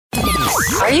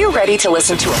Are you ready to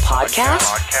listen to a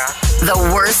podcast?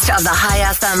 The worst of the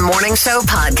High FM Morning Show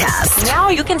podcast. Now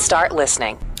you can start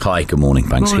listening. Hi, good morning.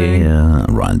 Banks here.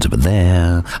 Ryan's over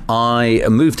there. I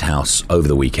moved house over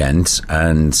the weekend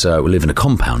and we live in a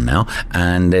compound now.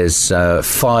 And there's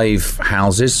 5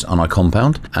 houses on our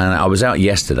compound. And I was out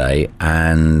yesterday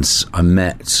and I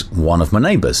met one of my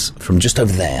neighbours from just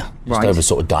over there. Just over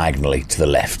sort of diagonally to the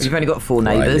left. You've only got 4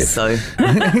 neighbours, so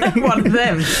one of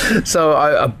them. So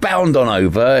I bound on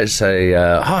over, say,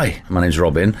 hi, my name's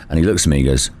Robin. And he looks at me and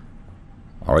goes,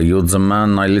 are you the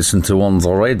man I listen to on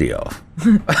the radio?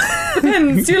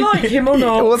 Depends, do you like him or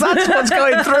not? Well, that's what's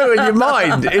going through in your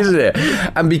mind, isn't it?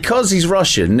 And because he's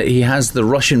Russian, he has the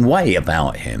Russian way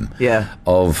about him. Yeah.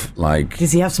 Of, like...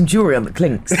 Does he have some jewellery on that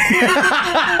clinks?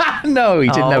 No, he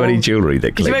didn't have any jewellery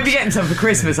that clinks. Could you maybe get him some for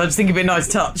Christmas? I just think it'd be a nice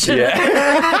touch. Yeah.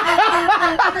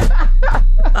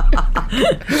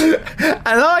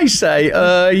 And I say,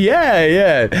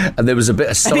 yeah. And there was a bit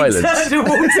of silence. And he turned and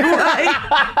walked away.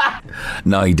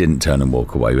 No, he didn't turn and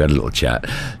walk away. We had a little chat.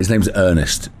 His name's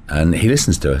Ernest, and he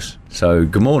listens to us. So,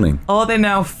 good morning. Are there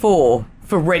now 4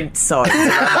 for rent sites?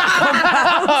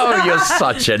 Oh, you're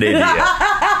such an idiot.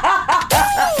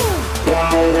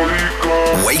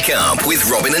 Wake up with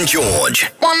Robin and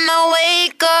George. Wanna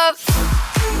wake up.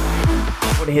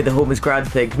 I want to hear the Hormuz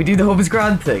Grand thing. Can we do the Hormuz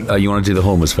Grand thing? Oh, you want to do the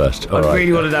Hormuz first? I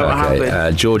really want to know what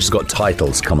happened. George has got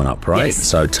titles coming up, right? Yes.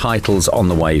 So titles on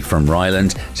the way from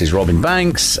Ryland. This is Robin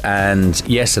Banks, and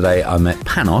yesterday I met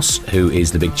Panos, who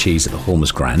is the big cheese at the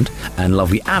Hormuz Grand, and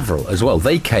lovely Avril as well.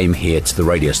 They came here to the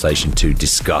radio station to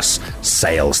discuss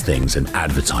sales things and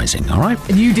advertising, all right?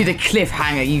 And you did a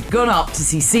cliffhanger. You'd gone up to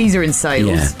see Caesar in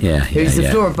sales, who's the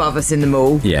floor above us in the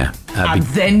mall. Yeah. And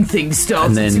then things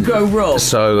started to go wrong.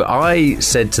 So I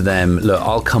said to them, look,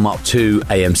 I'll come up to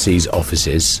AMC's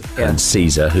offices and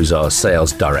Caesar, who's our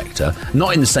sales director,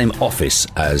 not in the same office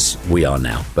as we are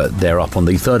now, but they're up on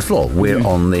the 3rd floor. We're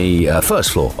on the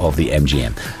 1st floor of the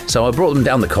MGM. So I brought them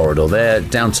down the corridor there,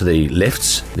 down to the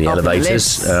lifts, the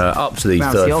elevators, up to the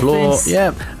 3rd floor.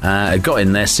 Yeah. Got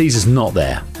in there. Caesar's not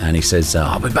there. And he says,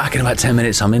 I'll be back in about 10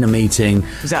 minutes. I'm in a meeting.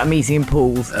 Was that a meeting in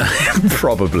Paul's?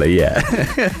 Probably, yeah.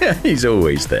 He's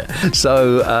always there.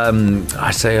 So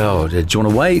I say, do you want to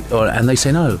wait? And they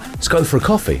say, no, let's go for a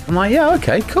coffee. I'm like, yeah,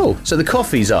 okay, cool. So the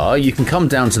coffees are, you can come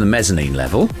down to the mezzanine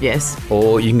level. Yes.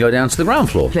 Or you can go down to the ground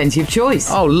floor. Plenty of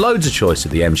choice. Oh, loads of choice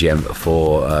at the MGM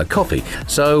for coffee.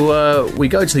 So we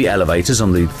go to the elevators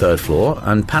on the 3rd floor,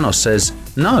 and Panos says,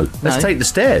 no, let's take the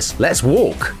stairs. Let's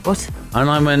walk. What? And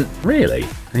I went, really?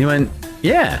 And he went,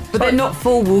 yeah. But they're not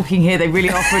full walking here. They really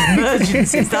are for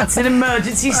emergencies. That's an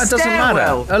emergency stairwell. It doesn't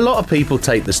matter. A lot of people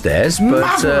take the stairs,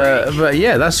 but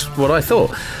yeah, that's what I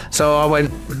thought. So I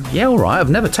went, yeah, all right.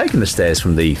 I've never taken the stairs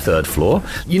from the 3rd floor.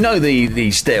 You know the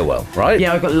stairwell, right?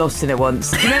 Yeah, I got lost in it once.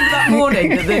 Do you remember that morning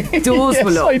that the doors were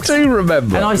locked? I do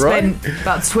remember. And I spent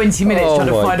about 20 minutes trying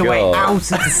to find a way out of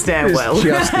the stairwell. It's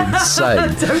just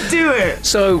insane. Don't do it.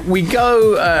 So we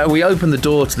go, we open the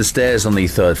door to the stairs on the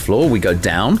 3rd floor. We go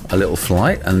down a little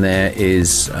flight, and there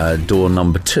is door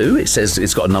number 2. It says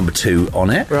it's got a number 2 on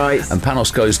it. Right. And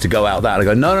Panos goes to go out that. I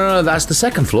go, no, that's the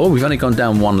 2nd floor. We've only gone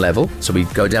down 1 level. So we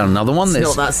go down another one. It's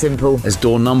not that simple. There's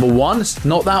door number 1. It's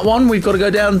not that one. We've got to go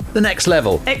down the next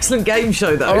level. Excellent game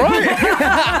show, though. All right.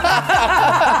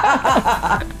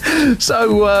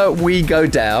 So we go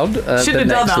down the next Shouldn't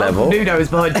have done that. level. Nuno is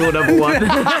behind door number 1.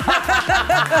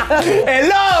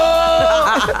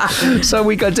 Hello! So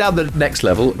we go down the next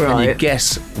level. Can you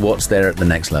guess what's there at the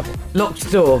next level?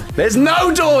 Locked door. There's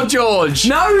no door, George!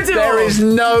 No door! There is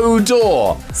no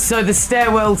door. So the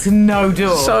stairwell to no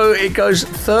door. So it goes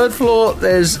 3rd floor,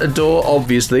 there's a door,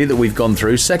 obviously, that we've gone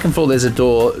through. 2nd floor, there's a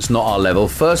door, it's not our level.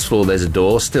 1st floor, there's a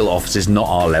door, still offices, not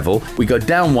our level. We go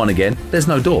down 1 again, there's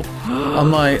no door.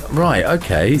 I'm like, right,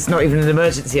 okay. It's not even an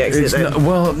emergency exit then.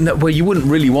 Well, you wouldn't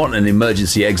really want an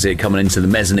emergency exit coming into the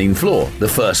mezzanine floor, the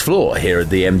 1st floor here at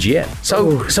the MGM.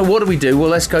 So what do we do? Well,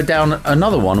 let's go down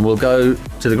another one. We'll go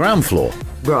to the ground floor.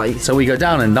 Right. So we go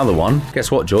down another one. Guess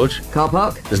what, George? Car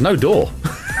park? There's no door.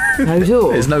 No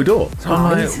door? There's no door. So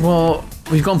I'm like, well,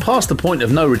 we've gone past the point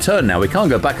of no return now. We can't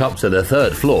go back up to the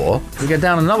 3rd floor. We go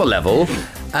down another level,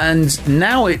 and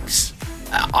now it's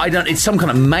some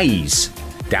kind of maze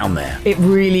down there. It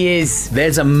really is.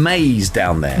 There's a maze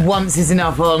down there. Once is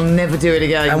enough. I'll never do it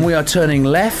again. And we are turning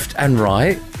left and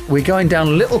right. we're going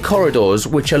down little corridors,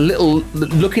 which are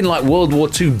looking like World War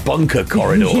II bunker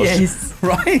corridors. Yes.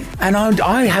 Right? And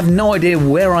I have no idea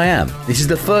where I am. This is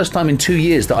the first time in 2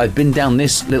 years that I've been down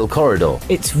this little corridor.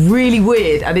 It's really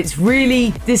weird and it's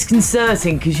really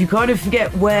disconcerting because you kind of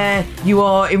forget where you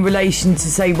are in relation to,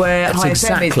 say, where High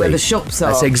FM is, where the shops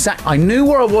are. I knew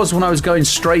where I was when I was going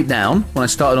straight down, when I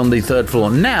started on the 3rd floor.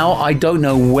 Now I don't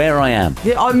know where I am.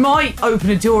 Yeah, I might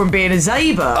open a door and be in a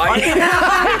Zebra.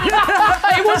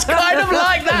 It was kind of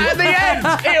like that at the end.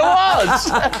 It was.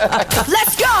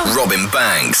 Let's go! Robin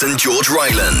Banks and George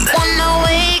Ryland. Wanna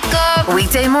wake up.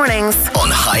 Weekday mornings on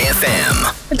High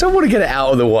FM. I don't want to get it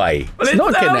out of the way. It's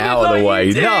not getting it out of the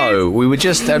way. No, we were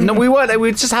just we weren't. We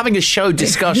were just having a show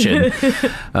discussion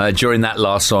during that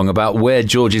last song about where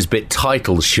George's bit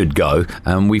titles should go,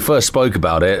 and we first spoke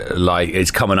about it like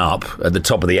it's coming up at the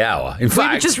top of the hour. In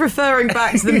fact, we were just referring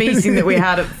back to the meeting that we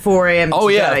had at 4 a.m. Oh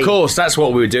today. yeah, of course, that's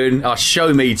what we were doing. Our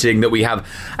show meeting that we have,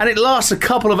 and it lasts a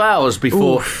couple of hours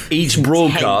before each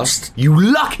broadcast. You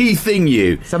lucky thing,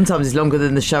 you. Sometimes it's longer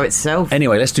than the show itself.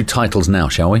 Anyway, let's do titles now,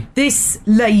 shall we? This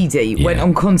lady went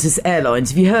on Qantas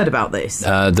Airlines. Have you heard about this?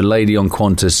 The lady on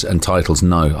Qantas and titles,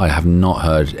 no, I have not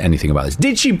heard anything about this.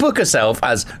 Did she book herself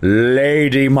as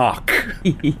Lady Muck?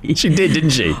 She did, didn't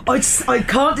she? I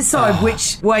can't decide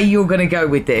which way you're going to go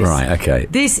with this. Right, okay.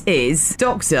 This is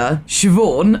Dr.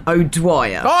 Siobhan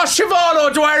O'Dwyer. Oh, Siobhan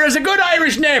O'Dwyer is a good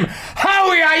Irish name. How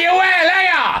are you well, are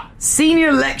you?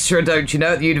 Senior lecturer, don't you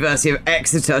know, at the University of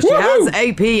Exeter. She has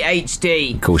a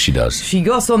PhD. Of course she does. She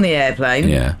got on the airplane.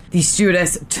 Yeah. The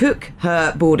stewardess took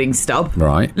her boarding stub.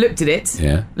 Right. Looked at it.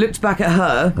 Yeah. Looked back at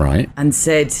her. Right. And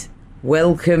said,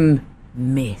 "Welcome,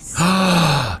 Miss."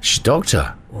 She's a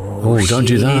doctor. Oh, don't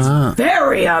do that.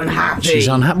 Very unhappy. She's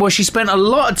unhappy. Well, she spent a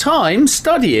lot of time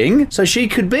studying so she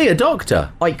could be a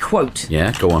doctor. I quote.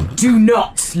 Yeah, go on. Do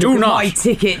not look at my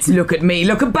ticket. Look at me.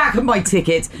 Look back at my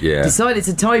ticket. Yeah. Decide it's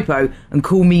a typo and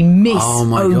call me Miss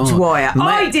O'Dwyer. God.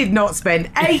 I did not spend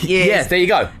 8 years. Yeah, there you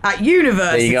go. At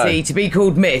university to be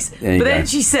called Miss. But then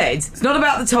she said, it's not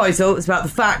about the title, it's about the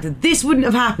fact that this wouldn't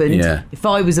have happened if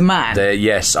I was a man.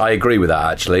 Yes, I agree with that,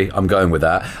 actually. I'm going with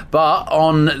that. But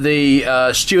on the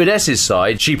stewardess's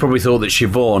side, she probably thought that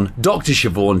Dr.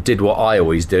 Siobhan, did what I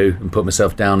always do and put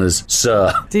myself down as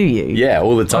Sir. Do you? Yeah,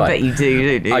 all the time. I bet you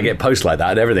do, don't you? I get posts like that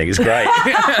and everything. It's great. Do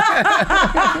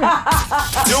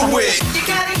it.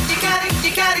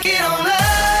 You gotta get on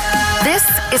up. This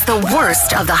is the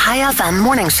worst of the High FM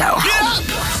morning show.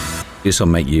 This will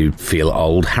make you feel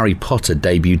old. Harry Potter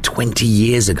debuted 20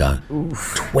 years ago.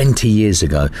 Oof. 20 years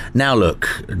ago. Now look,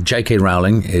 J.K.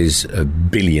 Rowling is a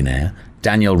billionaire.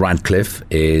 Daniel Radcliffe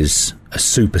is a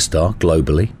superstar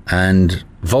globally. And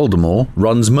Voldemort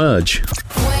runs Merge.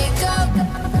 Wake up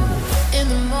in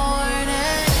the morning.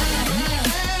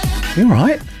 You all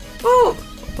right? Oh,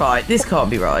 right, this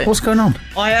can't be right. What's going on?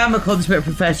 I am a consummate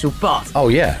professional, but... Oh,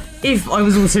 yeah. If I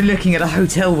was also looking at a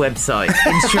hotel website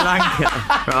in Sri Lanka,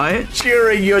 right?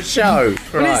 During your show.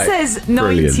 Well, it says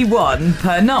 91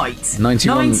 per night.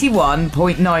 91.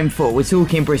 91.94. We're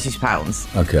talking British pounds.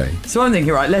 Okay. So I'm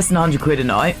thinking, right, less than 100 quid a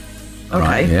night. Okay.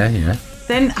 Right, yeah.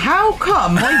 Then how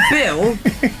come my bill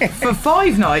for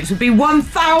 5 nights would be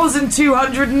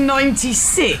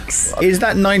 1,296? Is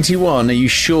that 91? Are you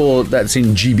sure that's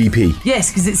in GBP? Yes,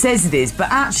 because it says it is. But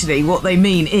actually, what they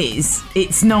mean is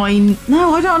it's 9...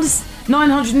 No, I don't understand.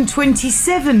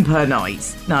 927 per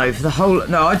night. No, for the whole...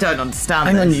 No, I don't understand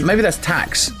Hang this. on, maybe that's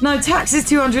tax. No, tax is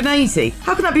 280.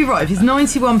 How can that be right if it's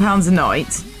 £91 a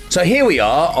night? So here we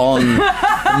are on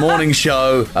the morning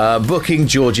show, booking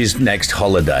George's next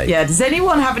holiday. Yeah, does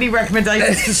anyone have any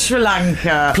recommendations for Sri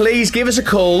Lanka? Please give us a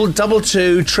call,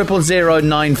 22 000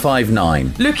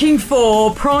 959. Looking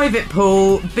for private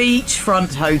pool,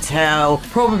 beachfront hotel,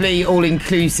 probably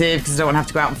all-inclusive because I don't want to have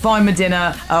to go out and find my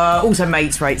dinner. Also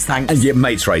mates rates, thanks. Yeah,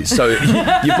 mates rates. So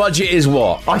your budget is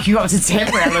what? I can go up to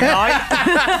 10 rand a night.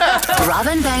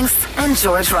 Robin Banks and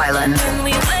George Ryland. Good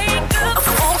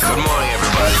morning,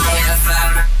 everybody.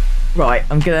 Right,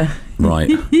 I'm gonna... Right,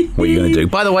 what are you going to do?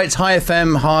 By the way, it's High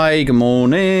FM. Hi, good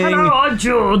morning. Hello, I'm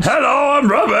George. Hello, I'm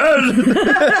Robin.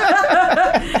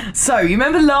 So, you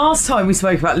remember last time we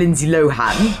spoke about Lindsay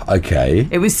Lohan? Okay.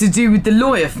 It was to do with the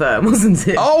lawyer firm, wasn't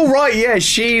it? Oh, right, yeah.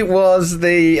 She was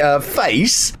the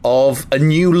face of a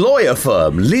new lawyer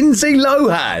firm, Lindsay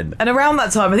Lohan. And around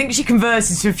that time, I think she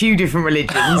converted to a few different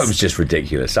religions. It was just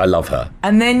ridiculous. I love her.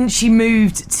 And then she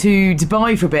moved to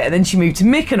Dubai for a bit, and then she moved to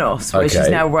Mykonos, where she's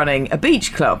now running a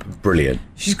beach club. Brilliant.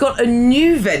 She's got a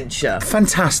new venture.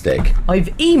 Fantastic. I've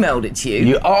emailed it to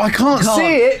you. I can't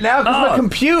see it now because my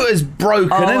computer's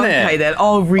broken, isn't it? Okay, then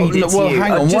I'll read it to you.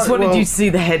 Hang on. I just wanted you to see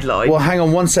the headline. Well, hang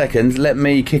on 1 second. Let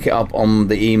me kick it up on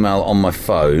the email on my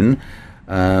phone.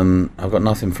 I've got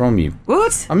nothing from you.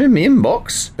 What? I'm in my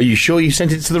inbox. Are you sure you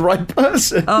sent it to the right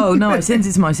person? Oh, no, I sent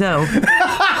it to myself. You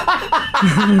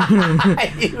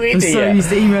idiot. I'm so used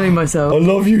to emailing myself. I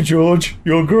love you, George.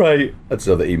 You're great. That's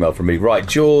another email from me. Right,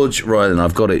 George Ryland,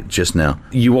 I've got it just now.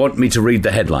 You want me to read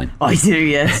the headline? I do,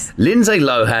 yes. Lindsay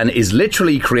Lohan is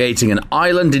literally creating an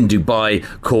island in Dubai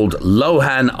called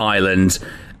Lohan Island,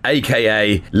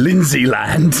 a.k.a. Lindsay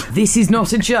Land. This is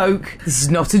not a joke. This is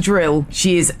not a drill.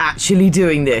 She is actually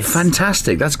doing this.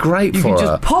 Fantastic. That's great You for can her.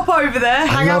 just pop over there,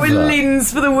 hang out love with that.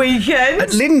 Linz for the weekend.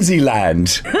 At Lindsay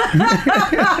Land.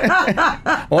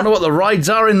 I wonder what the rides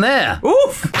are in there.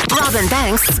 Oof. Robin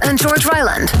Banks and George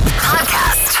Ryland.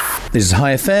 Podcast. This is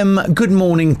High FM. Good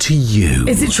morning to you.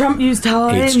 Is it Trump news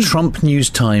time? It's Trump news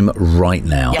time right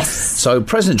now. Yes. So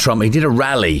President Trump, he did a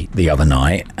rally the other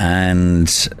night and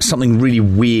something really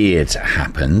weird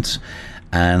happened.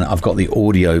 And I've got the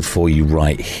audio for you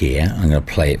right here. I'm going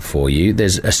to play it for you.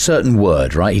 There's a certain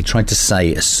word, right? He tried to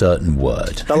say a certain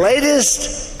word. The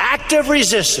latest act of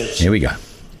resistance Here we go.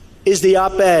 is the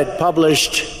op-ed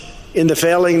published in the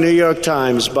failing New York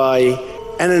Times by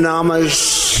an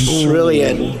anonymous,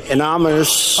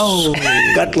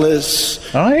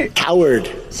 gutless All right. coward.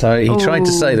 So he tried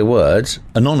to say the word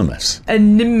anonymous.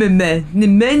 An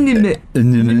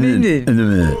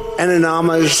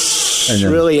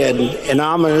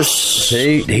anonymous,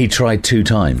 See, he tried 2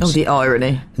 times. Oh, the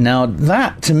irony. Now,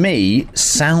 that to me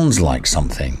sounds like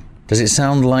something. Does it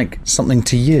sound like something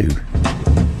to you?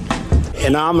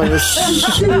 anonymous,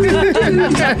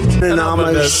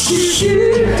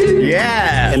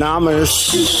 Yeah.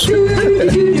 anonymous.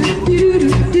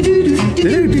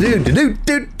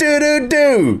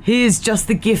 Do. Here's just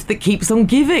the gift that keeps on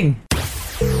giving.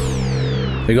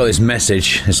 We got this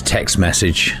message, this text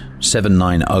message,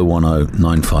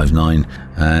 79010-959,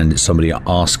 and it's somebody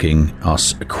asking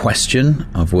us a question,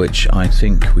 of which I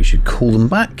think we should call them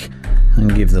back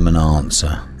and give them an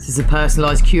answer. This is a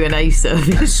personalised Q&A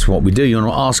service. That's what we do. You want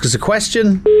to ask us a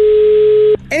question?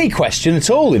 Any question at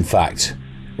all, in fact.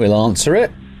 We'll answer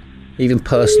it. Even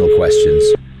personal questions.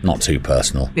 Not too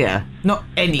personal. Yeah, not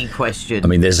any question. I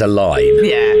mean, there's a line.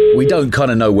 Yeah. We don't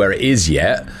kind of know where it is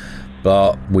yet,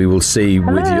 but we will see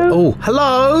with you. Oh,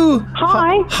 hello.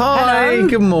 Hi. Hi. Hello.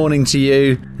 Good morning to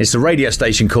you. It's the radio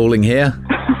station calling here.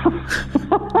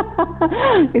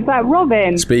 Is that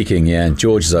Robin? Speaking, yeah.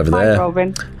 George is over Hi, there.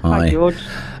 Robin. Hi. Hi, George.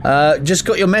 Just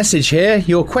got your message here.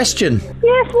 Your question.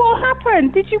 Yes, what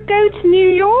happened? Did you go to New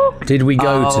York? Did we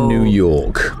go to New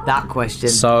York? That question.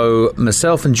 So,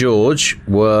 myself and George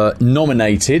were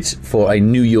nominated for a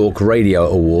New York Radio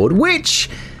Award, which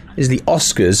is the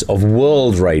Oscars of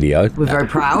world radio. We're very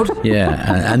proud.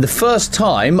 Yeah, and the first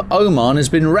time Oman has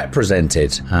been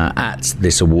represented at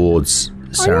this awards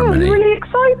ceremony. I know, it was really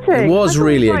exciting. It was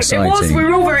really I thought exciting. It was. We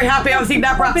were all very happy. I think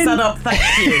that wraps that up. Thank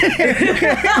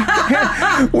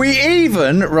you. We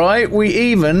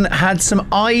even had some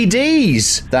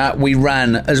IDs that we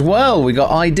ran as well. We got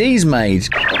IDs made.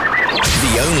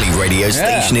 The only radio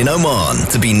station in Oman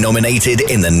to be nominated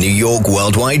in the New York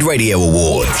Worldwide Radio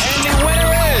Awards. And the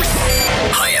winner is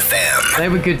High FM. They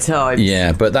were good times.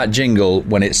 Yeah, but that jingle,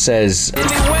 when it says And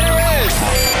the winner is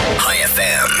High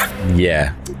FM.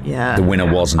 yeah, Yeah. the winner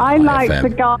wasn't I High liked FM. the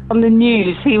guy on the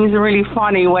news. He was really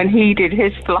funny when he did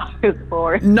his flyers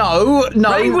for it. No,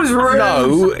 Ray was rude.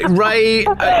 No, Ray,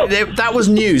 that was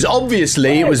news.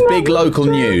 Obviously, it was big local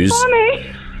So news. Funny.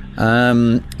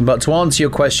 But to answer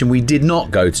your question, we did not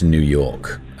go to New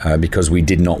York because we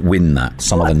did not win that.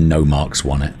 Some other no-marks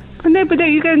won it. No, but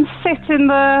don't you go and sit in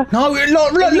the... No,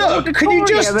 look, can you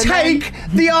just auditorium and take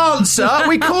the answer?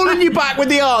 We're calling you back with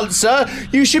the answer.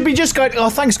 You should be just going, oh,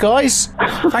 thanks, guys.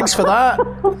 Thanks for that.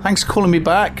 Thanks for calling me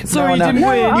back. Sorry, No, you didn't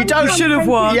win. You don't. You should have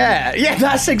won. Yeah,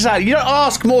 that's exactly. You don't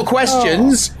ask more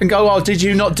questions and go, oh, did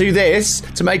you not do this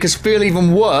to make us feel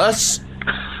even worse?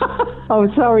 Oh,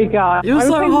 sorry, guys. You're I was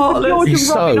so thinking of heartless. George and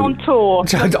You're Robin so- on tour.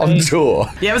 On tour.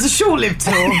 Yeah, it was a short-lived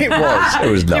tour. It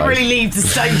was Didn't nice. really leave the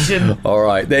station. All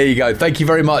right, there you go. Thank you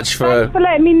very much for Thanks for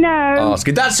letting me know.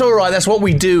 asking. That's all right. That's what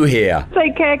we do here.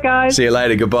 Take care, guys. See you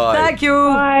later. Goodbye. Thank you.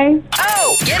 Bye.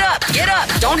 Oh, get up.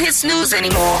 Don't hit snooze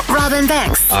anymore. Robin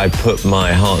Banks. I put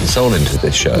my heart and soul into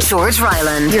this show. George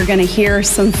Ryland. You're going to hear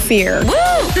some fear. Woo!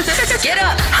 Get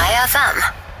up. High FM.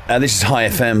 This is High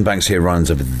FM. Banks here,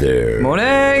 runs over there.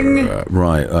 Morning.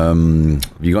 Right. Have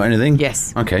you got anything?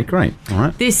 Yes. Okay, great. All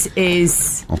right. This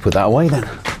is I'll put that away then.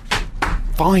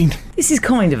 Fine. This is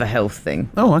kind of a health thing.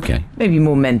 Oh, okay. Maybe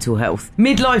more mental health.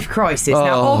 Midlife crisis.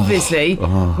 Now, obviously,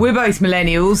 we're both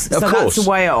millennials, so that's a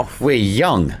way off. We're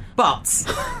young. But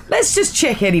let's just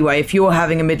check anyway if you're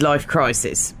having a midlife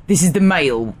crisis. This is the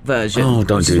male version. Oh,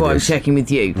 don't do this. Which is why I'm checking with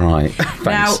you. Right. Thanks.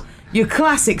 Now, your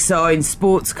classic sign,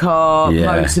 sports car,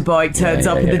 motorbike, turns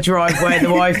up in the driveway and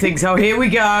the wife thinks, oh, here we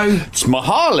go. It's my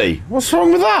Harley. What's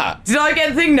wrong with that? Did I get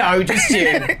the thing? No, just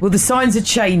you. Well, the signs are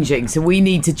changing, so we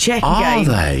need to check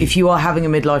again if you are having a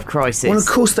midlife crisis. Well, of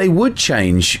course they would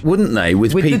change, wouldn't they?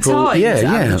 With people, the times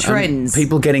and the trends.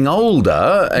 People getting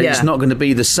older, and it's not going to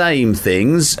be the same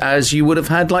things as you would have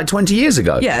had like 20 years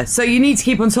ago. Yeah, so you need to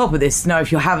keep on top of this to know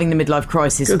if you're having the midlife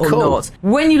crisis or not.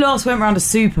 When you last went around a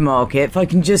supermarket, if I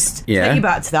can just take you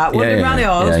back to that, walking around the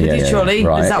aisles with your trolley,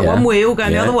 there's that one wheel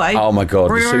going the other way. Oh my God,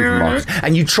 the supermarkets.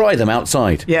 And you try them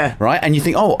outside. Yeah. Right? And you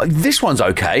think, oh, this one's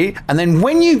okay. And then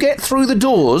when you get through the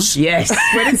doors... Yes,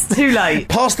 when it's too late.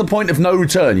 Past the point of no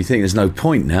return, you think there's no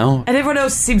point now. And everyone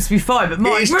else seems to be fine, but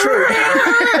Mike... It's true.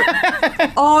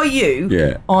 Are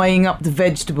you eyeing up the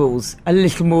vegetables a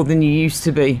little more than you used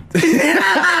to be?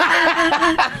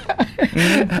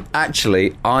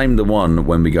 Actually, I'm the one,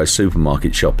 when we go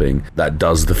supermarket shopping, that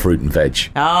does the fruit and veg.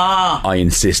 I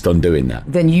insist on doing that.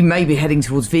 Then you may be heading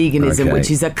towards veganism, which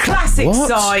is a classic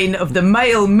sign of the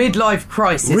male midlife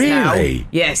crisis. Really? Now.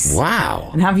 Yes. Wow.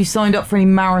 And have you signed up for any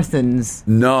marathons?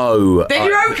 No. Then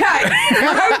you're okay.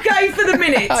 You're okay for the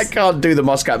minute. I can't do the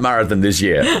Muscat Marathon this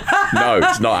year. No,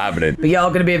 it's not happening. But you are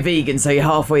going to be a vegan, so you're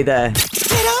halfway there.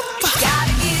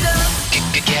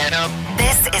 Get up.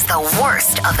 This is the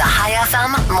worst of the High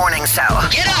FM morning show.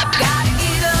 Get up.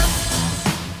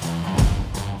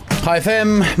 Hi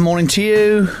FM, morning to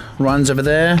you. Ryan's over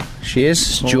there. She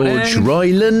is. George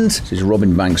Ryland. This is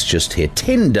Robin Banks just here.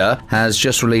 Tinder has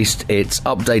just released its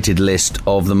updated list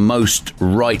of the most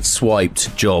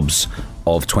right-swiped jobs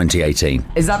of 2018.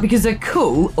 Is that because they're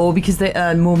cool or because they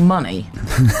earn more money?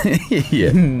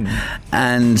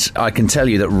 And I can tell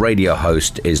you that radio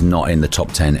host is not in the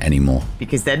top 10 anymore.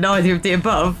 Because they're neither of the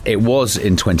above. It was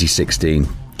in 2016.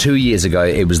 2 years ago,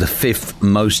 it was the 5th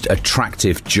most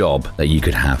attractive job that you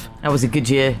could have. That was a good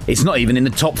year. It's not even in the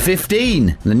top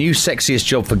 15. The new sexiest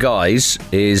job for guys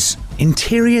is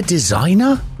interior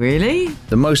designer. Really?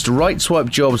 The most right-swipe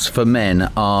jobs for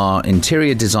men are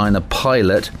interior designer,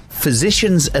 pilot,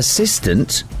 physician's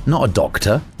assistant, not a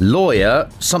doctor, lawyer,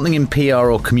 something in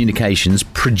PR or communications,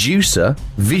 producer,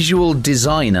 visual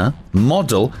designer,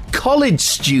 model, college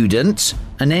student,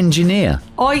 an engineer.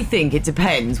 I think it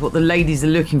depends what the ladies are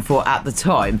looking for at the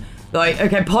time. Like,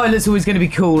 okay, pilot's always going to be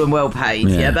cool and well paid.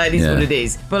 Yeah, that is what it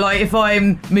is. But, like, if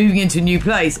I'm moving into a new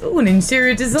place, an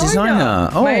interior designer.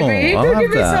 Oh, maybe you could give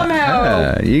me some help.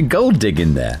 Yeah, you gold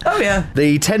digging there. Oh, yeah.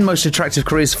 The 10 most attractive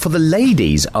careers for the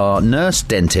ladies are nurse,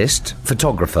 dentist,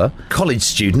 photographer, college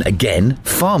student, again,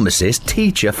 pharmacist,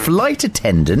 teacher, flight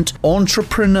attendant,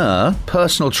 entrepreneur,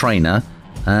 personal trainer,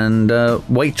 and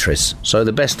waitress. So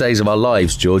the best days of our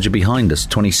lives, George, are behind us.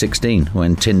 2016,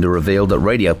 when Tinder revealed that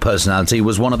radio personality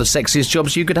was one of the sexiest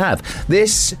jobs you could have.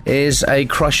 This is a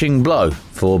crushing blow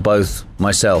for both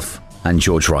myself and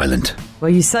George Ryland.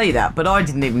 Well, you say that, but I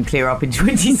didn't even clear up in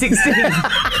 2016.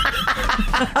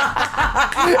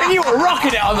 And you were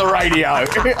rocking it on the radio.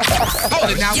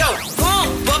 Hold it now. Yo,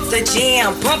 pump up the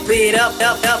jam, pump it up.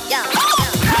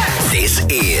 This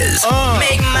is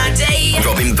Make my day.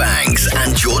 Robin Banks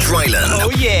and George Ryland.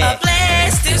 Oh, yeah. A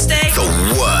place to stay. The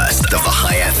worst of the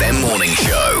High FM morning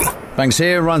show. Banks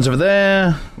here, runs over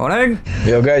there. Morning.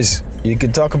 Yo, guys, you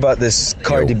could talk about this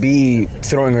Cardi B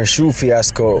throwing her shoe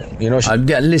fiasco. You know,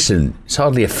 listen, it's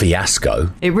hardly a fiasco.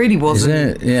 It really wasn't.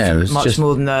 Is it? Yeah, it was much just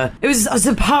more than it was, I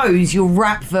suppose, your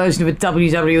rap version of a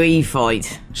WWE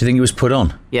fight. Do you think it was put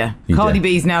on? Yeah. Cardi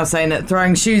B's now saying that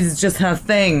throwing shoes is just her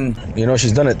thing. You know,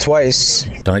 she's done it twice.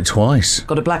 Done it twice.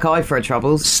 Got a black eye for her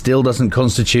troubles. Still doesn't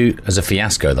constitute as a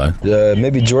fiasco, though.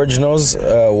 Maybe George knows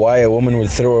why a woman would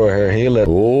throw her heel at...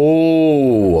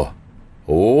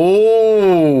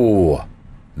 Oh.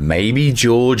 Maybe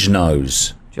George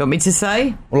knows. Do you want me to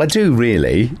say? Well, I do,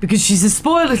 really. Because she's a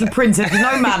spoiled little princess with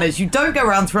no manners. You don't go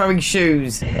around throwing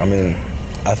shoes. I mean,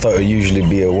 I thought it would usually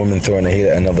be a woman throwing a heel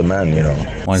at another man, you know.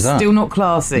 Why is that? Still not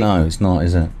classy. No, it's not,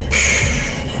 is it?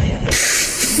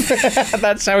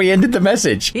 That's how he ended the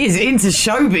message. He's into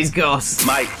showbiz, goss.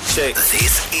 Mike, check.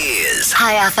 This is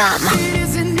High FM.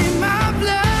 Isn't in my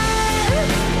blood.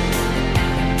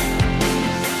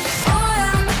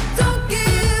 Don't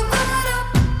give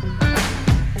up.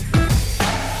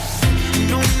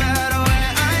 No matter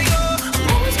where I go, I'm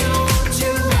always gonna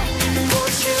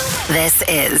want you. This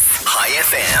is High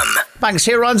FM. Banks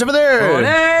here, Ryan's over there.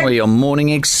 Morning. Well, your morning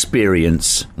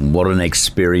experience. What an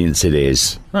experience it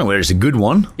is. Oh, well, it's a good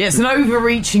one. Yeah, it's an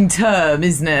overreaching term,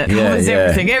 isn't it? Yeah, Covers yeah.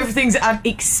 everything. Everything's an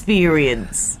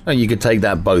experience. Oh, you could take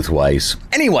that both ways.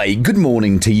 Anyway, good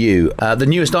morning to you. The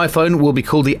newest iPhone will be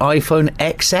called the iPhone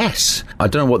XS. I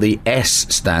don't know what the S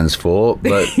stands for,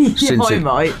 but since I it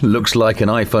might. looks like an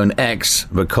iPhone X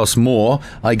but costs more,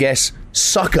 I guess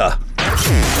sucker.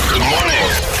 Good morning.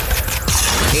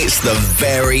 It's the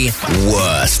very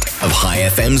worst of High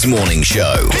FM's morning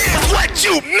show. Here's what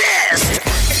you missed.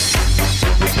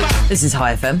 This is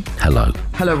High FM. Hello.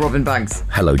 Hello, Robin Banks.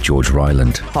 Hello, George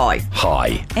Ryland. Hi.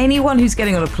 Hi. Anyone who's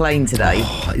getting on a plane today,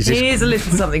 is this- here's a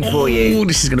little something for you. Oh,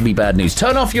 this is going to be bad news.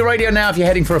 Turn off your radio now if you're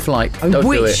heading for a flight. I Don't do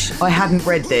wish it. I hadn't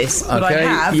read this, but Okay.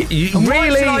 I have. You And why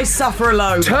really- should I suffer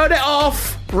alone? Turn it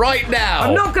off right now.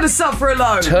 I'm not going to suffer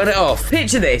alone. Turn it off.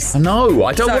 Picture this. No,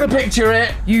 I don't So, want to picture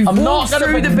it. You've I'm walked not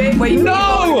gonna through the bit where you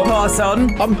No! pass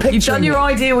on. I'm picturing You've done your it.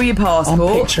 ID or your passport.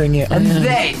 I'm picturing it. And Yeah.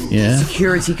 then Yeah.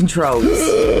 security controls.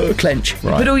 Clench.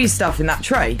 Right. Put all your stuff in that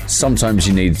tray. Sometimes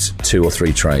you need 2 or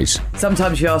 3 trays.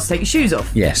 Sometimes you ask to take your shoes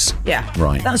off. Yes. Yeah.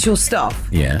 Right. That's your stuff.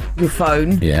 Yeah. Your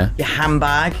phone. Yeah. Your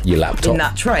handbag. Your laptop. In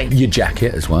that tray. Your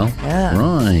jacket as well. Yeah.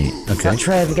 Right. Does Okay. that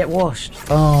tray ever get washed?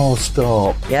 Oh,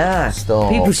 stop. Yeah. Stop.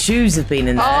 People's shoes have been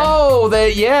in there. Oh, there.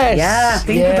 Yes. Yeah,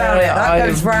 think about it. That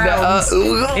goes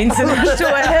round international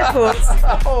airports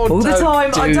all the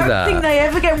time. I don't that. think they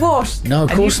ever get washed. No,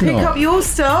 of course and you pick not. up your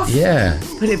stuff. Yeah.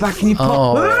 Put it back in your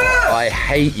Oh, pocket. I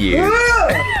hate you.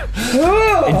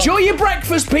 Enjoy your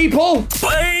breakfast, people.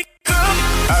 Wake up.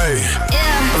 Hey.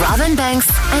 Robin Banks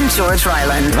and George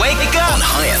Ryland. Wake up on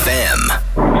High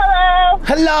FM.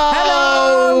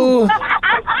 Hello.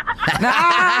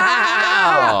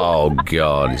 Oh,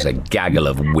 God. It's a gaggle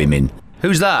of women.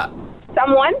 Who's that?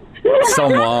 Someone?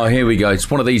 Someone. Oh, here we go. It's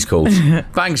one of these calls.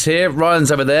 Banks here.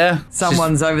 Ryan's over there.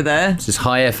 Someone's over there. This is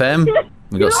High FM.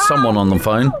 We've got someone on the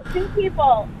phone. 2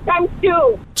 people. Times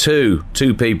 2.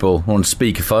 Two people on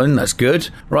speakerphone. That's good.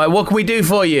 Right, what can we do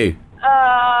for you?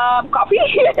 Coffee.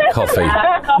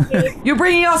 Coffee. You're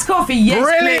bringing us coffee? Yes,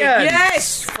 Brilliant. please.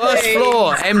 Yes. First please.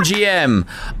 floor, MGM.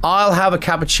 I'll have a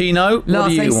cappuccino. What do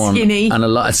Latte you want? skinny. And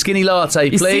a skinny latte,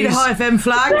 You please. see the High FM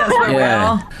flag? That's where we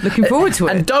are. Looking forward to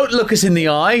it. And don't look us in the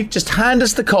eye. Just hand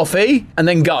us the coffee and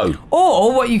then go.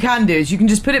 Or what you can do is you can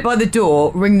just put it by the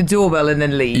door, ring the doorbell, and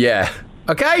then leave. Yeah.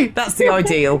 Okay? That's the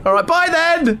ideal. All right, bye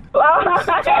then.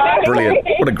 Brilliant.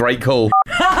 What a great call.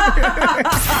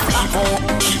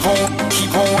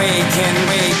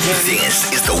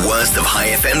 This is the worst of High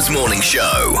FM's morning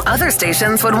show. Other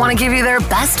stations would want to give you their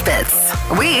best bits.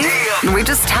 We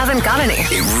just haven't got any.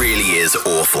 It really is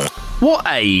awful. What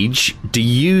age do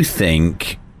you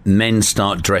think men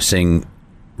start dressing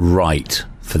right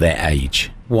for their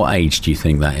age? What age do you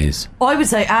think that is? I would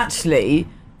say, actually,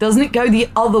 doesn't it go the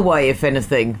other way, if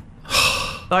anything?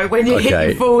 Like, when you hit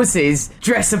your forces,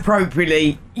 dress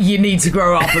appropriately, you need to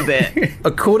grow up a bit.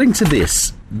 According to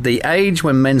this, the age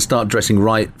when men start dressing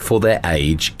right for their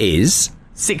age is...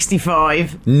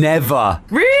 65. Never.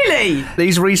 Really?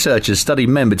 These researchers studied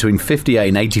men between 58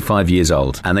 and 85 years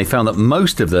old, and they found that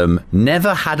most of them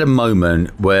never had a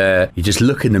moment where you just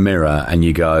look in the mirror and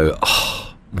you go,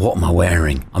 oh, what am I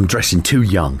wearing? I'm dressing too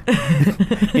young.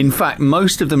 In fact,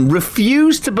 most of them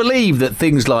refuse to believe that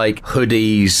things like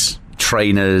hoodies,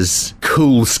 trainers,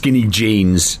 cool skinny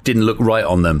jeans didn't look right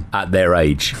on them at their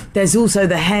age. There's also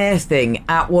the hair thing.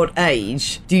 At what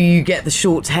age do you get the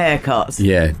short haircuts?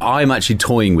 Yeah, I'm actually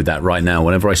toying with that right now.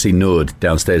 Whenever I see Noord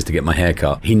downstairs to get my hair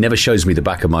cut, he never shows me the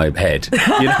back of my head.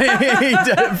 You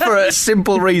know? For a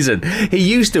simple reason. He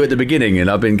used to at the beginning, and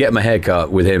I've been getting my hair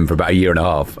cut with him for about a year and a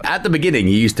half. At the beginning,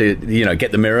 he used to,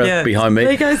 get the mirror behind me.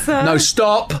 There you go, sir. No,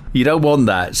 stop. You don't want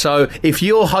that. So if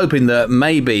you're hoping that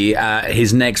maybe at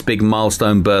his next big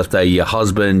milestone birthday, your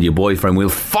husband, your boyfriend will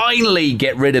finally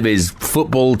get rid of his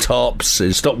football tops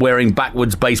and stop wearing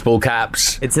backwards baseball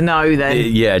caps. It's a no, then.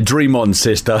 Yeah, dream on,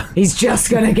 sister. He's just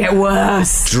gonna get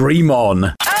worse. Dream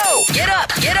on. Oh, get up.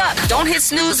 Don't hit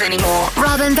snooze anymore.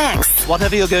 Robin Banks.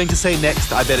 Whatever you're going to say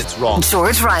next, I bet it's wrong.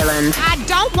 George Ryland. I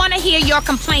don't want to hear your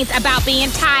complaints about being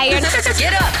tired.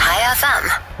 Get up. High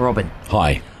FM. Robin.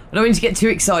 Hi. I don't mean to get too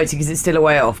excited because it's still a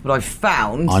way off, but I've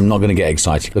found... I'm not going to get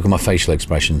excited. Look at my facial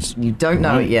expressions. You don't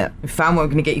know it yet. I found what I'm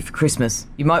going to get you for Christmas.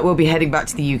 You might well be heading back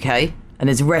to the UK, and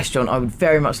there's a restaurant I would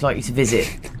very much like you to visit.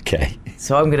 Okay.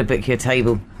 So I'm going to book you a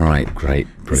table. Right, great.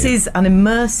 Brilliant. This is an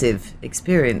immersive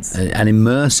experience. An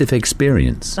immersive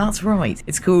experience. That's right.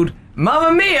 It's called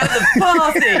Mamma Mia the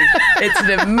Party. It's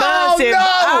an immersive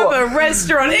ABBA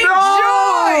restaurant. No!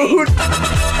 Enjoy!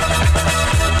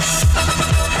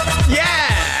 Yeah!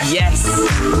 Yes.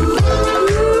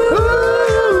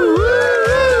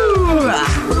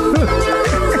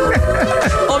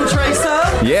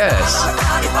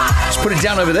 He's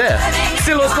down over there.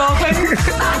 Still all sparkling?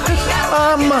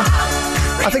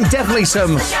 I think definitely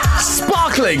some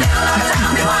sparkling.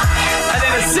 And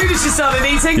then as soon as you started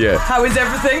eating, how is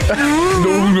everything?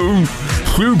 No,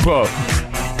 trooper.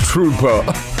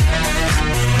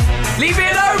 Leave me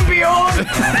alone, Bjorn!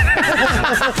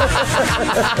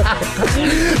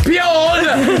 Bjorn!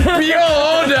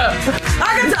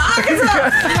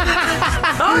 Agatha!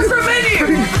 I'm from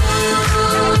menu!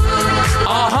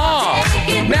 Aha!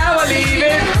 Now I leave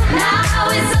it. Now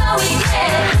it's all we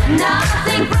get.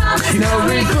 Nothing promised, no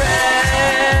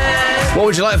regret. What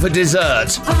would you like for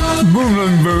dessert?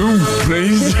 Boom,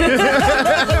 please. Have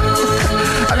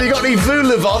you got any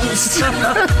voulevants?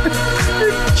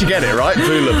 Did you get it right?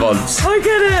 Voulevants. I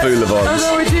get it. Voulevants.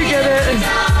 I know I do get it.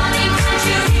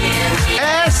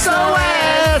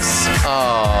 SOS!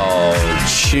 Oh,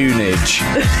 tunage.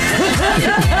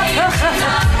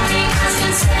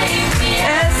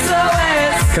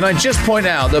 SOS! Can I just point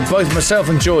out that both myself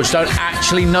and George don't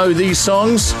actually know these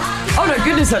songs? Oh, no,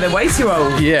 goodness, they're way too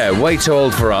old. Yeah, way too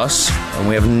old for us, and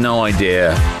we have no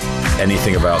idea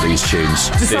anything about these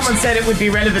tunes. Someone said it would be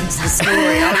relevant to the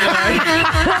story. I don't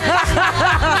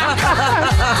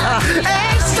know.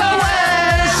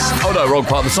 SOS! Oh no, wrong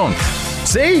part of the song.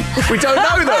 See? We don't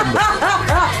know them.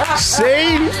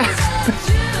 See?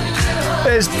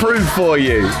 There's proof for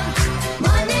you.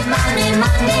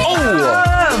 Oh!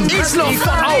 It's not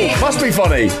funny. Oh, must be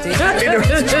funny. In a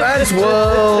rich man's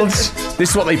world. This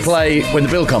is what they play when the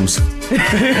bill comes.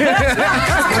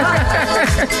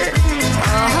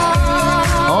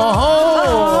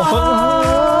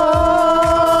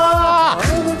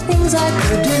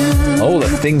 All the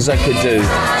things I could do.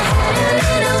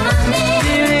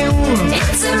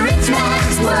 It's a rich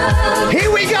man's world.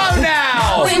 Here we go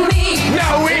now. Knowing me.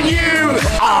 Knowing you.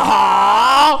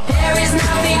 Aha. There is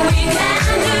nothing we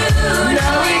can do.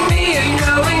 Knowing me and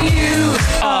knowing you.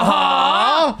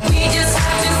 Aha. We just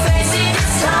have to face it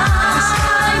this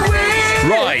time.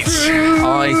 Right.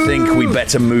 I think we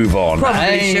better move on.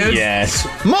 Probably should. Yes.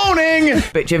 Morning.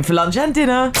 Bitch in for lunch and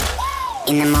dinner.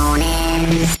 In the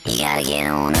morning, you gotta get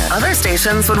on up. Other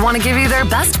stations would want to give you their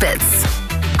best bits.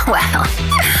 Well,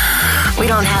 we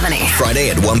don't have any. Friday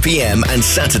at 1 p.m. and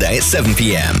Saturday at 7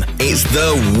 p.m. It's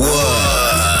the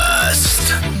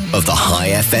worst of the High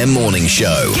FM morning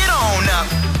show. Get on up.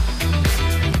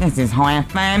 This is High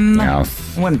FM. Now,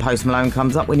 When Post Malone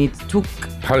comes up, we need to talk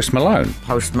Post Malone.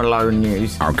 Post Malone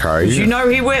news. Okay. As you know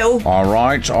he will. All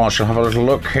right. I shall have a little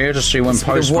look here to see when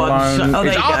Post Malone. Oh,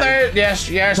 there you go. There. Yes.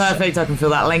 Perfect. I can feel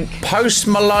that link. Post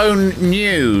Malone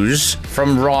news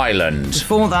from Ryland.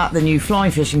 Before that, the new fly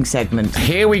fishing segment.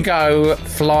 Here we go.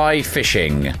 Fly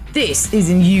fishing. This is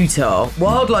in Utah.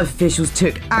 Wildlife officials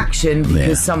took action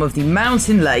because some of the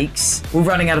mountain lakes were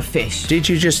running out of fish. Did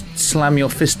you just slam your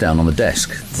fist down on the desk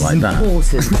like that?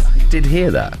 Important. I did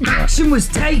hear that. Action was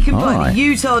taken by Alright. the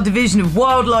Utah Division of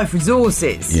Wildlife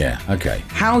Resources. Yeah. Okay.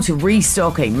 How to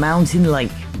restock a mountain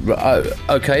lake.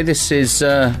 Okay. This is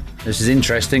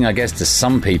interesting, I guess, to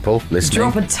some people listening.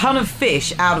 Drop a ton of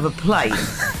fish out of a plane.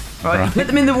 Right, you put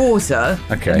them in the water,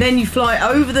 Okay. and then you fly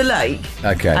over the lake,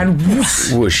 Okay. and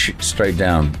whoosh, Whoosh straight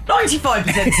down.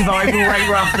 95% survival rate,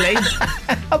 roughly.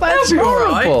 Oh, that's all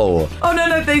right. horrible. Oh,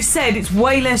 no, they've said it's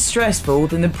way less stressful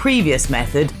than the previous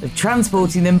method of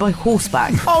transporting them by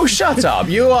horseback. Oh, shut up!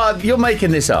 You're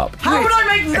making this up. How would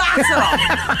I make that up?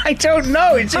 I don't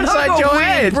know. It's I've inside got your a weird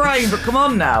head. brain, but come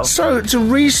on now. So to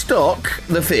restock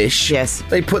the fish, Yes.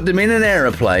 they put them in an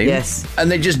aeroplane. Yes.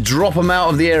 And they just drop them out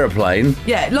of the aeroplane.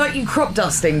 Yeah, like you crop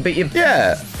dusting, but you're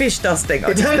fish dusting.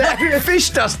 I don't know. Fish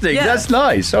dusting. Yeah. That's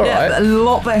nice. All Yeah, right. but a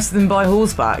lot better than by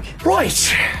horseback.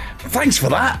 Right. Thanks for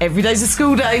that. Every day's a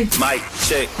school day. Mike,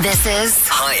 check. This is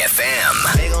High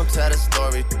FM. They gon' tell the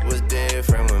story was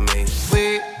different with me.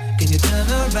 Wait, can you turn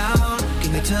around?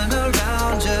 Can you turn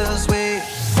around? Just wait.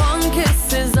 One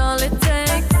kiss is all it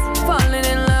takes. Falling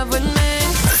in love with me.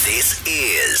 This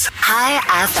is High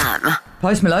FM.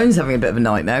 Post Malone's having a bit of a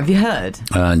nightmare. Have you heard?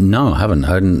 No, I haven't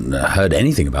heard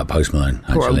anything about Post Malone,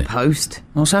 Poor actually. old Post.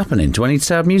 What's happening? Do I need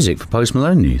to have music for Post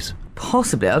Malone news?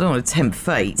 Possibly. I don't want to tempt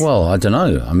fate. Well, I don't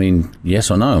know. I mean, yes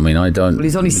or no? I mean, I don't... Well,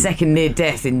 he's on his second near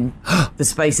death in the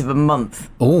space of a month.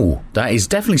 Oh, that is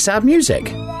definitely sad music.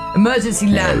 Emergency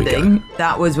There we landing.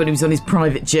 That was when he was on his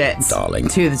private jet. Darling.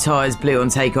 2 of the tyres blew on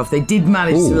takeoff. They did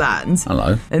manage to Ooh. land.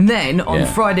 Hello. And then on Yeah.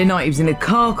 Friday night, he was in a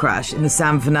car crash in the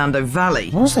San Fernando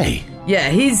Valley. Was he? Yeah,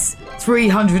 his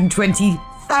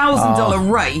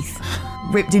 $320,000 Wraith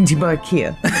ripped into by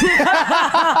Kia.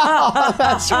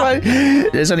 That's right.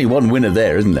 There's only one winner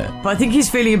there, isn't there? But I think he's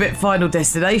feeling a bit Final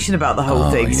Destination about the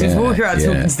whole thing. So he's walking around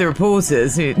talking to the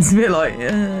reporters. It's a bit like...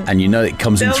 and you know it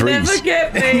comes in threes. They'll never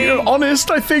get me. You're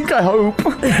honest, I think, I hope.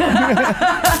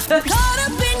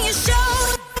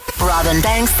 Robin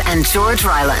Banks and George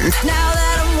Ryland. Now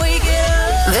that I'm waking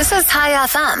up. This is High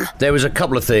FM. There was a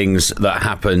couple of things that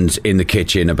happened in the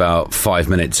kitchen about 5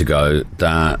 minutes ago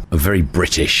that are very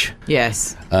British.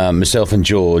 Yes. Myself and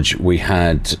George, we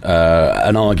had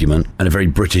an argument, and a very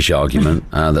British argument,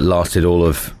 that lasted all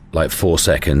of like 4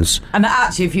 seconds. And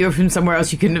actually, if you were from somewhere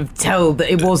else, you couldn't have told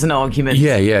that it was an argument.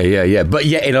 Yeah. But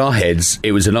yet in our heads,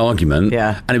 it was an argument.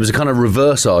 Yeah. And it was a kind of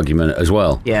reverse argument as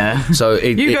well. Yeah. So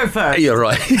you go first. You're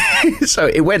right. So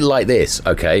it went like this,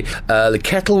 okay? The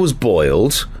kettle was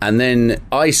boiled, and then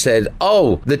I said,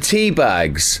 oh, the tea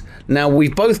bags. Now,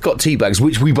 we've both got tea bags,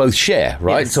 which we both share,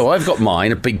 right? Yes. So I've got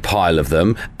mine, a big pile of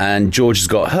them, and George has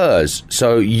got hers.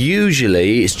 So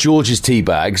usually it's George's tea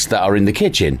bags that are in the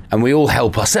kitchen, and we all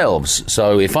help ourselves.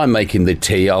 So if I'm making the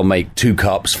tea, I'll make 2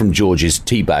 cups from George's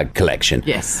tea bag collection.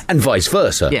 Yes. And vice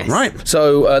versa, yes. Right?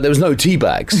 So there was no tea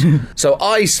bags. So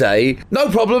I say, no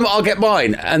problem, I'll get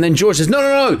mine. And then George says,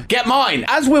 no, get mine.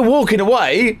 As we're walking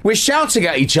away, we're shouting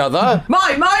at each other.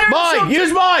 Mine,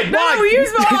 use mine. No,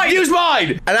 use mine. Use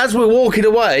mine. And as we're walking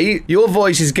away, your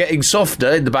voice is getting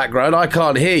softer in the background. I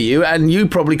can't hear you, and you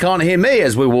probably can't hear me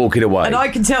as we're walking away. And I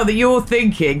can tell that you're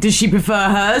thinking, does she prefer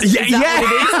hers? Yeah. Is that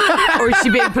what it is? Or is she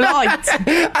being polite?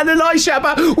 And then I shout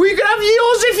back, well, you can have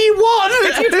yours if you want.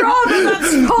 If you'd rather,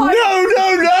 that's fine.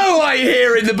 No, I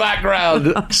hear in the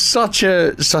background. Such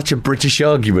a British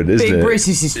argument, isn't it? Being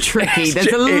British is tricky. There's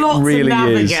a lot really to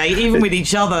navigate, even with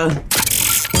each other.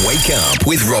 Wake up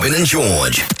with Robin and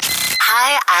George.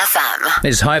 High FM.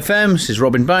 This is High FM. This is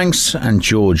Robin Banks and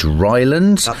George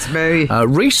Ryland. That's me.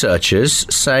 Researchers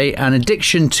say an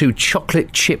addiction to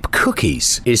chocolate chip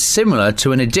cookies is similar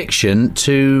to an addiction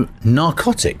to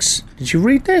narcotics. Did you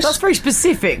read this? That's very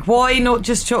specific. Why not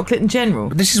just chocolate in general?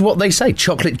 This is what they say,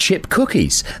 chocolate chip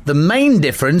cookies. The main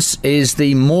difference is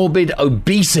the morbid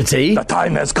obesity. The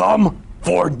time has come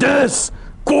for this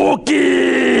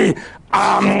cookie.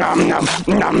 Nom nom nom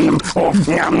nom. Oh,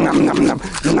 nom nom nom nom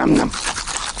nom nom.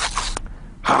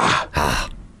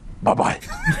 Bye-bye.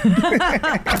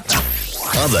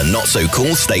 Other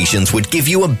not-so-cool stations would give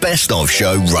you a best-of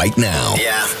show right now.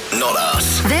 Yeah, not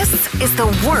us. This is the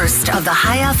worst of the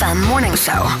High FM morning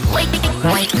show. Wake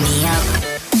me up.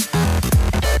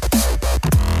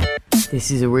 This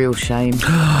is a real shame.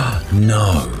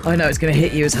 No. I know it's going to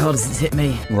hit you as hard as it's hit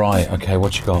me. Right, okay,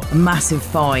 what you got? A massive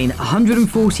fine.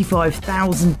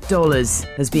 $145,000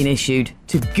 has been issued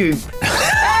to Goop.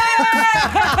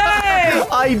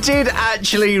 I did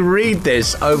actually read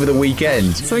this over the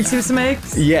weekend. Something to do with some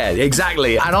eggs? Yeah,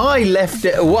 exactly. And I left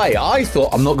it away. I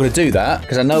thought, I'm not going to do that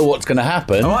because I know what's going to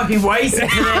happen. Oh, I've been waiting for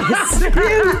this.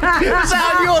 It's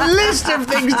on your list of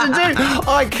things to do.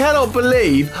 I cannot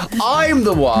believe I'm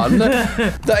the one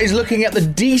that is looking at the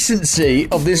decency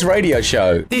of this radio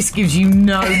show. This gives you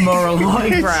no moral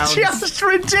high ground. It's just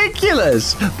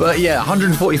ridiculous. But yeah,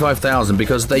 145,000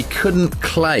 because they couldn't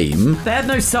claim. They had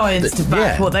no science to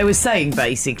back what they were saying,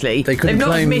 basically. They've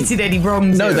not admitted any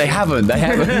wrongdoing. No, they haven't.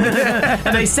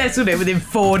 And they settled it within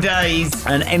 4 days.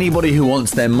 And anybody who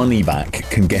wants their money back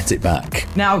can get it back.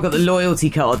 Now I've got the loyalty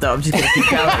card, though. I'm just going to keep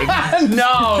going.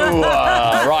 No!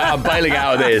 Right, I'm bailing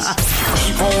out of this.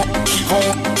 Keep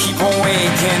on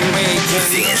waking.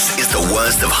 This is the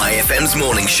worst of High FM's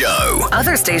morning show.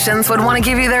 Other stations would want to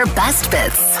give you their best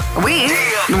bits. We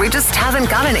just haven't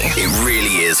got any. It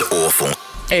really is awful.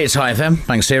 It's High FM.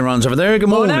 Thanks, Runs over there. Good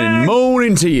morning.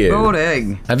 Morning to you.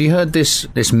 Morning. Have you heard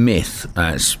this myth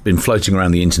that's been floating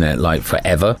around the internet like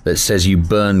forever that says you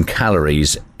burn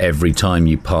calories every time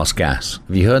you pass gas?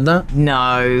 Have you heard that?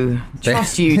 No.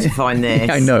 Trust you to find this.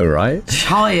 I know, right?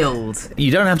 Child.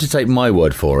 You don't have to take my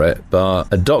word for it,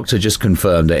 but a doctor just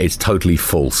confirmed that it's totally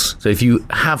false. So if you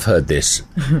have heard this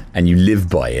and you live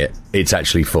by it, it's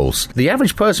actually false. The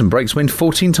average person breaks wind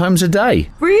 14 times a day.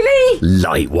 Really?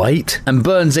 Lightweight. And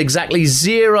burns exactly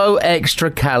 0 extra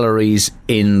calories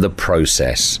in the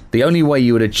process. The only way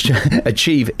you would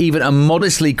achieve even a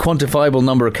modestly quantifiable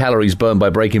number of calories burned by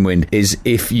breaking wind is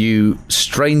if you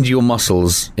strained your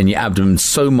muscles in your abdomen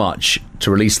so much to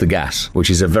release the gas, which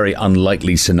is a very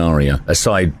unlikely scenario,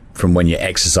 aside from when you're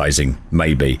exercising,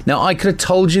 maybe. Now, I could have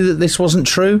told you that this wasn't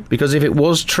true, because if it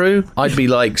was true, I'd be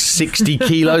like 60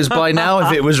 kilos by now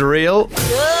if it was real.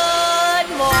 Good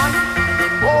morning.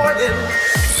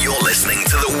 You're listening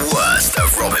to the worst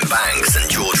of Robin Banks and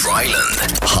George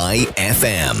Ryland. High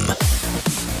FM.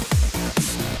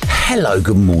 Hello,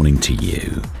 good morning to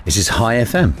you. This is High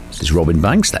FM. This is Robin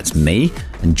Banks, that's me,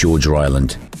 and George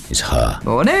Ryland is her.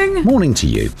 Morning. Morning to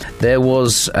you. There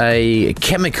was a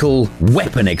chemical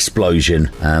weapon explosion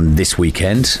this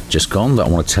weekend, just gone, that I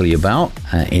want to tell you about.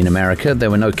 In America, there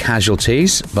were no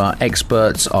casualties, but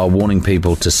experts are warning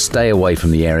people to stay away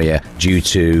from the area due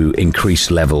to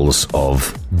increased levels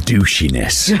of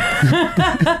douchiness.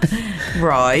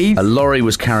 Right. A lorry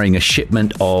was carrying a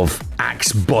shipment of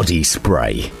Axe body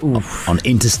spray on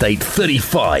Interstate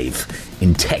 35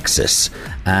 in Texas,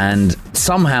 and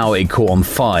somehow it caught on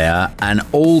fire and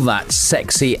all that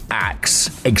sexy Axe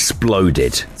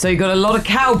exploded. So you got a lot of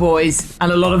cowboys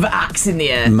and a lot of Axe in the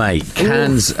air. Mate,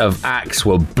 cans of Axe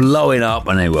were blowing up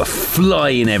and they were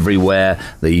flying everywhere.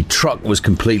 The truck was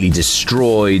completely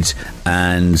destroyed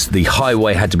and the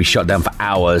highway had to be shut down for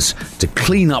hours to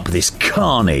clean up this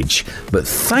carnage. But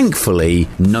thankfully,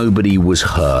 nobody was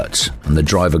hurt and the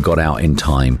driver got out in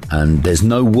time. And there's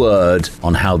no word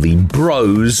on how the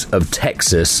bros of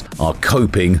Texas are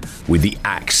coping with the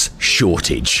Axe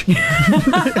shortage.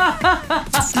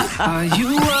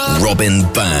 Robin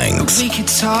Banks.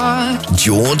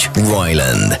 George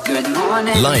Ryland.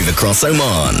 Live across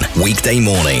Oman. Weekday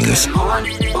mornings. On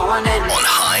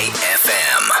High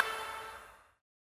FM.